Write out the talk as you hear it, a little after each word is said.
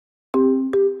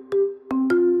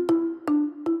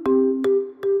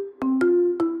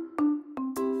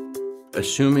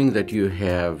Assuming that you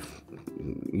have,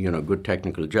 good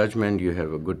technical judgment, you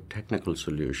have a good technical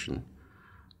solution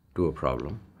to a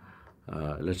problem,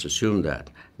 let's assume that,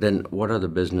 then what are the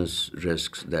business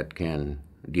risks that can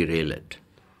derail it?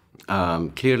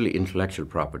 Clearly, intellectual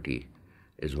property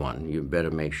is one. You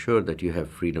better make sure that you have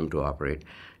freedom to operate,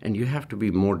 and you have to be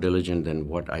more diligent than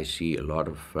what I see a lot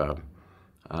of,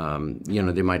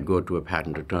 they might go to a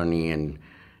patent attorney and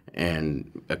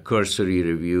a cursory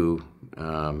review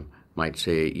might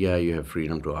say, yeah, you have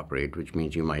freedom to operate, which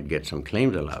means you might get some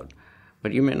claims allowed,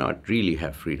 but you may not really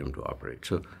have freedom to operate.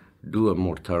 So do a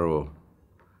more thorough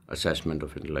assessment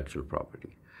of intellectual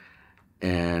property.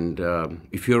 And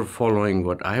if you're following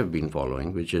what I have been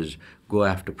following, which is go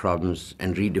after problems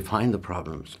and redefine the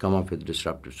problems, come up with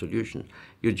disruptive solutions,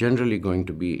 you're generally going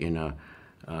to be in a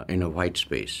white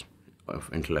space of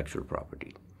intellectual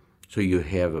property. So you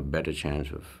have a better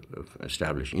chance of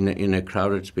establishing. In a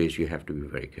crowded space, you have to be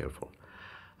very careful.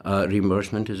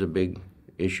 Reimbursement is a big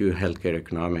issue. Healthcare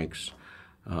economics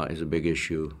is a big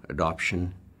issue.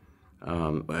 Adoption.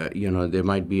 There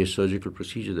might be a surgical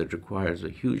procedure that requires a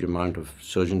huge amount of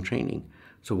surgeon training.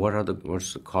 So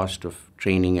what's the cost of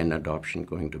training and adoption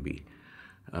going to be?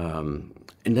 And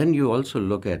then you also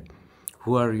look at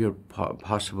who are your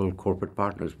possible corporate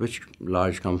partners? Which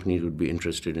large companies would be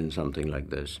interested in something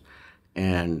like this,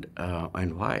 and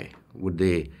why? Would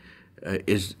they?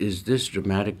 Is this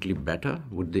dramatically better?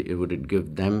 Would it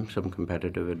give them some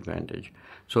competitive advantage?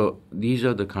 So these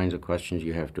are the kinds of questions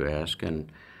you have to ask.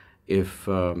 And if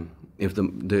the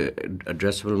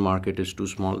addressable market is too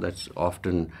small, that's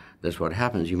what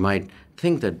happens. You might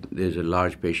think that there's a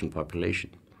large patient population,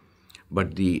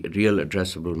 but the real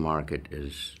addressable market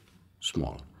is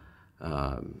small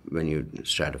when you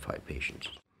stratify patients.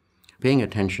 Paying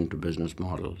attention to business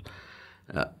models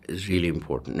is really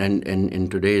important. And in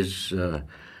today's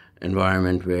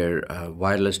environment where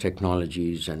wireless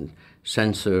technologies and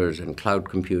sensors and cloud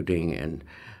computing and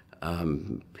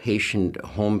home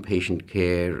patient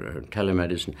care,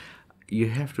 telemedicine, you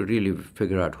have to really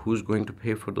figure out who's going to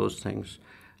pay for those things,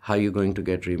 how you're going to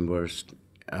get reimbursed,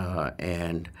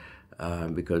 and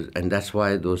that's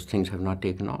why those things have not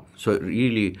taken off. So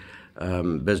really,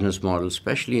 business models,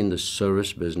 especially in the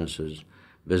service businesses,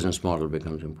 business model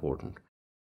becomes important.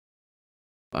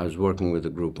 I was working with a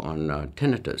group on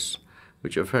tinnitus,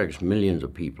 which affects millions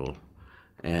of people,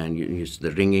 and it's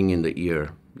the ringing in the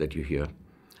ear that you hear.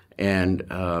 And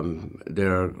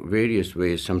there are various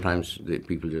ways. Sometimes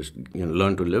people just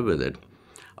learn to live with it.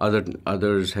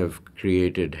 Others have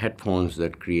created headphones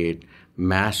that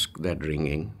mask that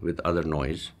ringing with other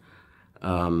noise.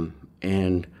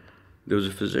 And there was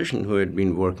a physician who had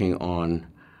been working on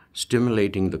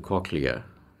stimulating the cochlea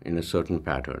in a certain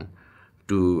pattern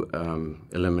to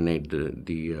eliminate the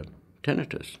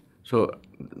tinnitus. So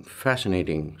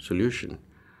fascinating solution.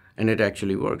 And it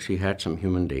actually works. He had some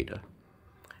human data.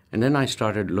 And then I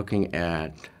started working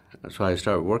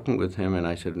with him, and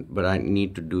I said, but I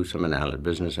need to do some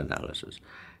business analysis.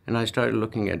 And I started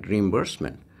looking at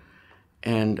reimbursement.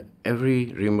 And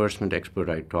every reimbursement expert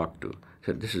I talked to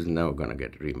said, this is never going to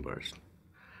get reimbursed.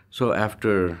 So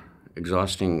after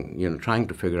exhausting, trying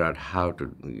to figure out how to,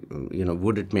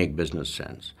 would it make business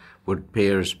sense? Would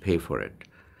payers pay for it?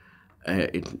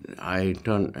 I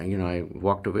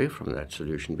walked away from that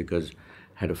solution because it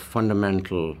had a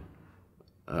fundamental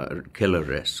killer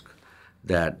risk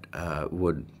that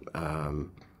would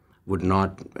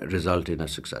not result in a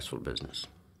successful business,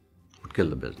 would kill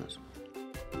the business.